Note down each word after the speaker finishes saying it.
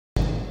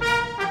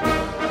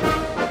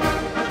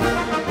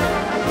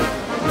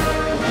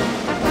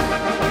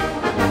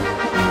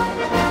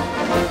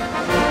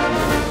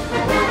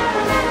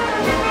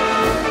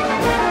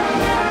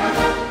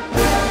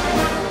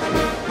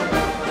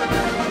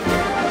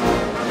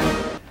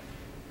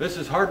This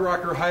is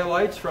Hardrocker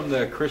highlights from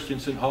the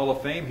Christensen Hall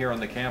of Fame here on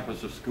the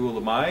campus of School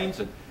of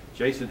Mines. And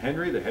Jason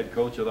Henry, the head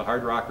coach of the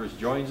Hardrockers,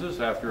 joins us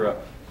after a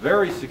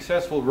very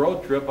successful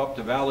road trip up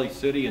to Valley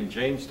City and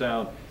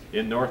Jamestown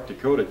in North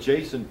Dakota.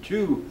 Jason,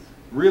 two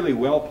really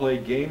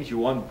well-played games. You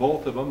won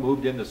both of them,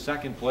 moved into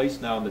second place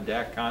now in the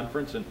DAC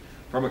conference. And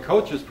from a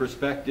coach's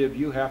perspective,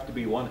 you have to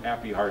be one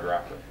happy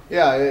Hardrocker.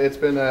 Yeah, it's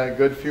been a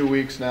good few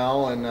weeks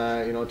now, and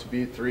to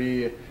beat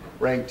three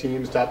ranked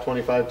teams, top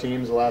 25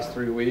 teams the last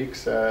 3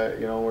 weeks.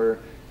 We're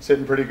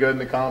sitting pretty good in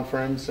the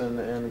conference and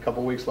a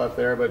couple weeks left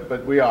there,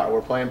 but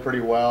we're playing pretty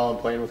well and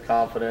playing with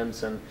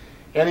confidence. And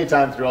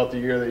anytime throughout the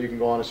year that you can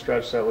go on a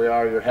stretch that we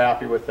are, you're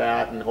happy with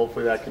that, and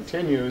hopefully that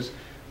continues.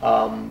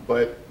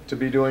 But to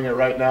be doing it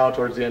right now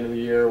towards the end of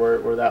the year,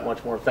 we're that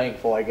much more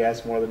thankful, I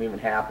guess, more than even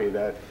happy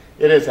that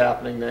it is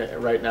happening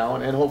right now,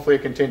 and hopefully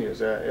it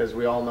continues. As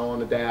we all know in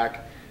the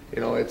DAC,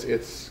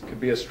 it's could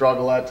be a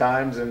struggle at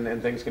times,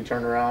 and things can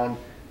turn around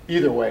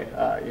either way,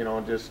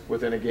 just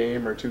within a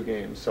game or two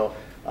games. So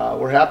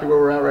we're happy where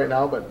we're at right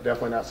now, but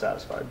definitely not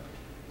satisfied.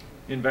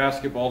 In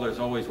basketball, there's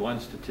always one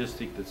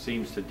statistic that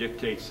seems to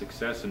dictate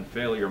success and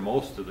failure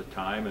most of the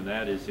time, and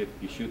that is if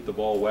you shoot the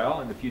ball well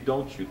and if you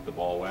don't shoot the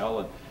ball well.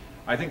 And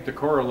I think the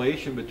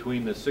correlation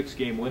between the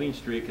 6-game winning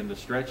streak and the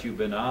stretch you've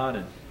been on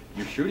and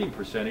your shooting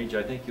percentage,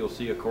 I think you'll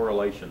see a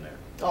correlation there.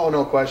 Oh,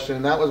 no question.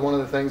 And that was one of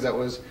the things that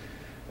was,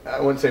 I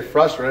wouldn't say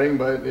frustrating,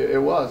 but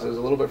it was a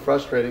little bit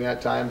frustrating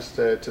at times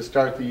to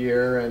start the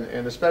year,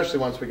 and especially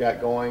once we got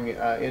going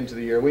into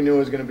the year. We knew it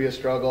was going to be a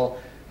struggle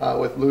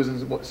with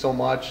losing so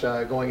much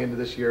going into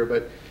this year,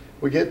 but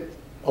we get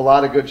a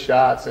lot of good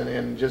shots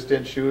and just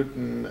didn't shoot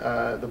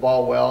the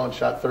ball well, and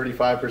shot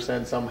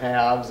 35% some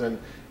halves, and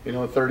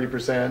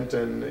 30%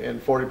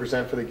 and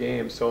 40% for the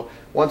game. So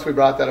once we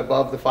brought that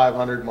above the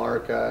 500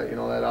 mark,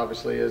 that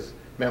obviously has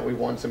meant we've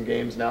won some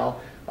games now.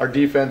 Our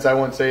defense, I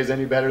wouldn't say, is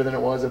any better than it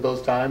was at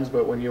those times,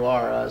 but when you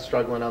are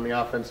struggling on the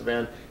offensive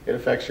end, it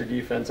affects your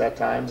defense at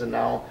times. And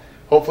now,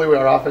 hopefully,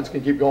 our offense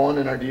can keep going,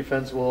 and our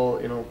defense will,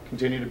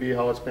 continue to be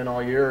how it's been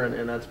all year,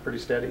 and that's pretty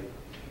steady.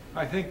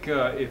 I think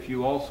if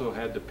you also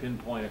had to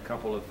pinpoint a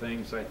couple of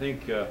things, I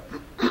think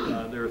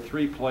there are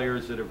three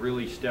players that have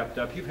really stepped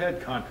up. You've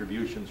had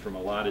contributions from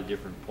a lot of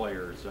different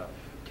players.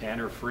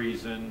 Tanner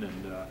Friesen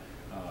and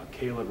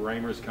Caleb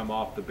Raymer's come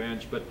off the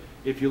bench, but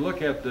if you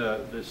look at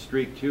the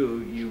streak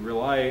too, you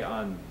rely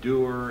on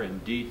Dewar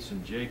and Dietz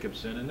and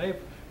Jacobson, and they've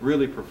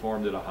really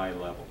performed at a high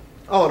level.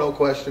 Oh, no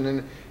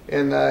question.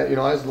 And I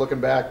was looking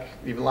back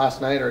even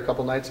last night or a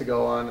couple nights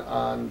ago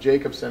on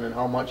Jacobson and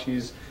how much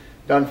he's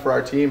done for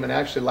our team. And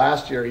actually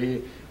last year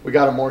we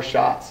got him more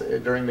shots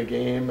during the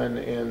game,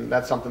 and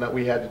that's something that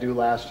we had to do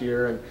last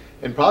year,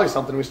 and probably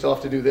something we still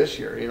have to do this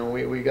year.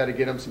 We got to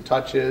get him some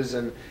touches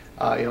and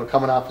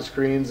coming off the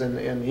screens,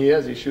 and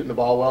he's shooting the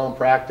ball well in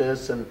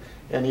practice and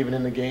even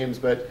in the games.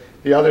 But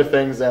the other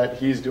things that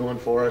he's doing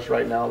for us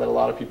right now that a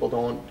lot of people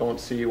don't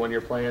see when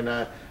you're playing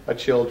a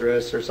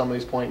Childress or some of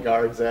these point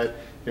guards that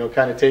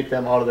kind of take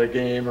them out of their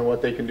game and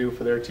what they can do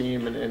for their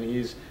team, and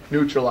he's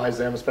neutralized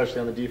them,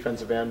 especially on the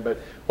defensive end. But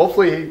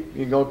hopefully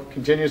he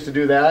continues to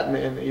do that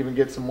and even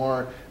get some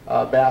more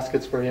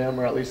baskets for him,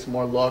 or at least some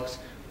more looks.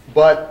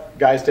 But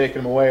guys taking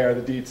him away are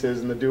the Dietzes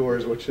and the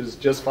Dewars, which is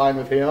just fine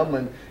with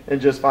him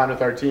and just fine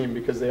with our team,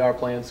 because they are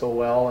playing so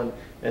well,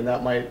 and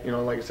that might,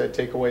 like I said,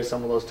 take away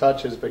some of those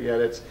touches, but yet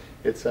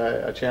it's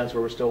a chance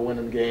where we're still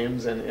winning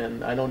games.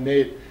 And I know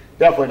Nate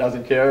definitely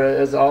doesn't care,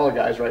 as all the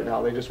guys right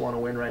now. They just want to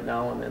win right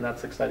now, and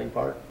that's the exciting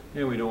part.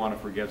 Yeah, we don't want to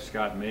forget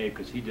Scott May,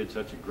 because he did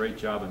such a great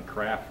job in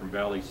Kraft from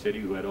Valley City,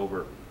 who had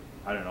over,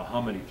 I don't know how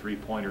many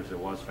three-pointers it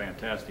was,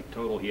 fantastic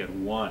total. He had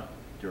one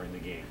during the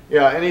game.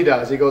 Yeah, and he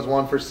does. He goes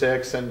 1 for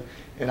 6, and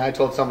I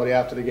told somebody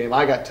after the game,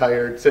 I got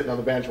tired sitting on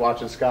the bench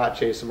watching Scott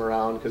chase him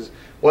around, because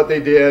what they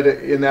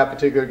did in that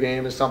particular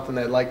game is something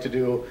they'd like to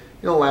do,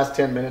 the last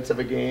 10 minutes of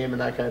a game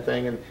and that kind of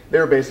thing, and they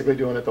were basically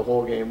doing it the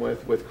whole game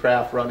with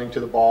Kraft running to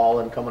the ball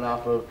and coming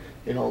off of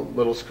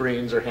little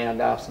screens or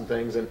handoffs and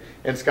things,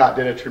 and Scott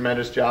did a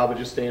tremendous job of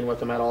just staying with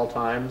them at all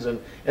times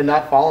and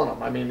not fouling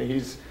them. I mean,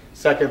 he's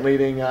second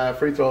leading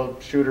free throw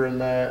shooter in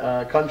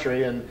the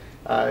country, and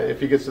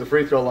if he gets to the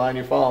free throw line,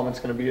 you foul him, it's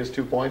going to be his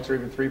 2 points or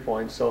even 3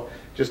 points. So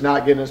just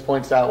not getting his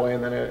points that way,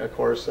 and then of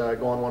course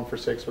going 1 for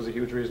 6 was a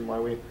huge reason why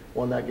we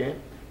won that game.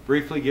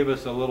 Briefly give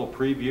us a little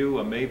preview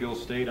of Mayville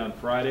State on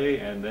Friday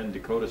and then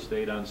Dakota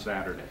State on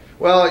Saturday.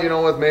 Well,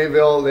 with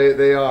Mayville,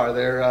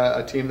 they're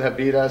a team that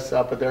beat us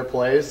up at their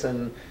place,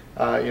 and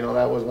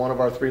that was one of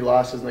our 3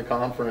 losses in the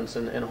conference,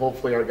 and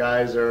hopefully our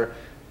guys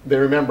they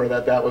remember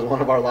that was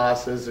one of our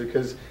losses,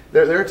 because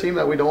they're a team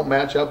that we don't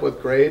match up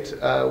with great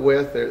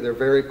with. They're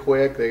very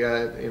quick. They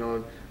got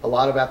a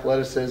lot of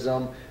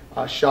athleticism.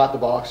 Shot the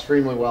ball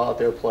extremely well at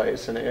their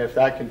place, and if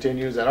that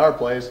continues at our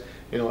place,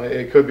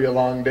 it could be a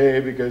long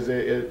day, because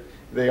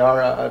they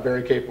are a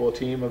very capable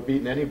team of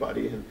beating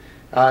anybody.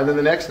 And then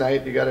the next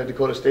night, you got a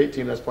Dakota State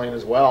team that's playing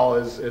as well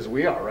as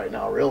we are right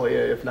now, really,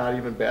 if not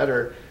even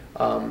better.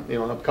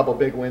 A couple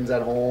big wins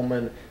at home,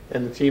 and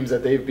the teams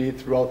that they've beat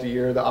throughout the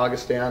year, the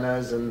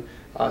Augustanas and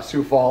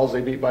Sioux Falls,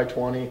 they beat by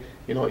 20.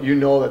 You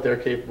know that they're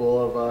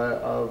capable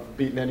of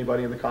beating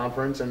anybody in the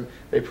conference, and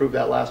they proved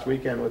that last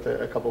weekend with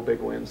a couple big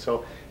wins.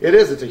 So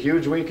it's a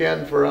huge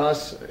weekend for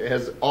us,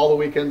 as all the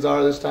weekends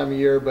are this time of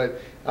year, but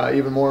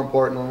even more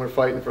important when we're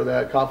fighting for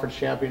that conference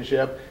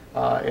championship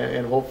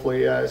and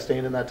hopefully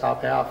staying in that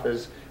top half,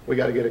 is we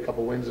got to get a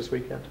couple wins this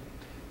weekend.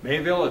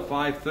 Mayville at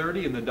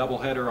 5:30 in the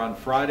doubleheader on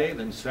Friday,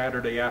 then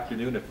Saturday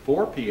afternoon at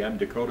 4 p.m.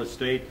 Dakota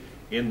State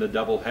in the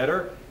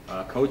doubleheader.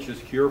 Coach's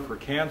Cure for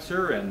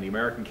Cancer and the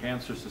American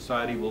Cancer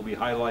Society will be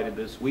highlighted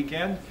this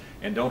weekend.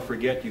 And don't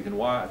forget, you can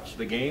watch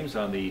the games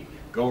on the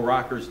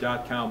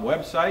GoRockers.com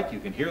website. You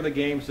can hear the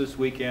games this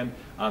weekend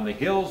on the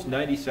Hills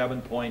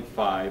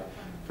 97.5.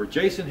 For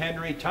Jason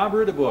Henry, Tom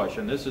Rudebusch,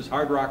 and this is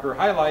Hardrocker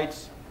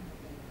Highlights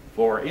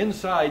for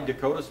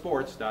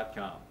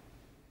InsideDakotaSports.com.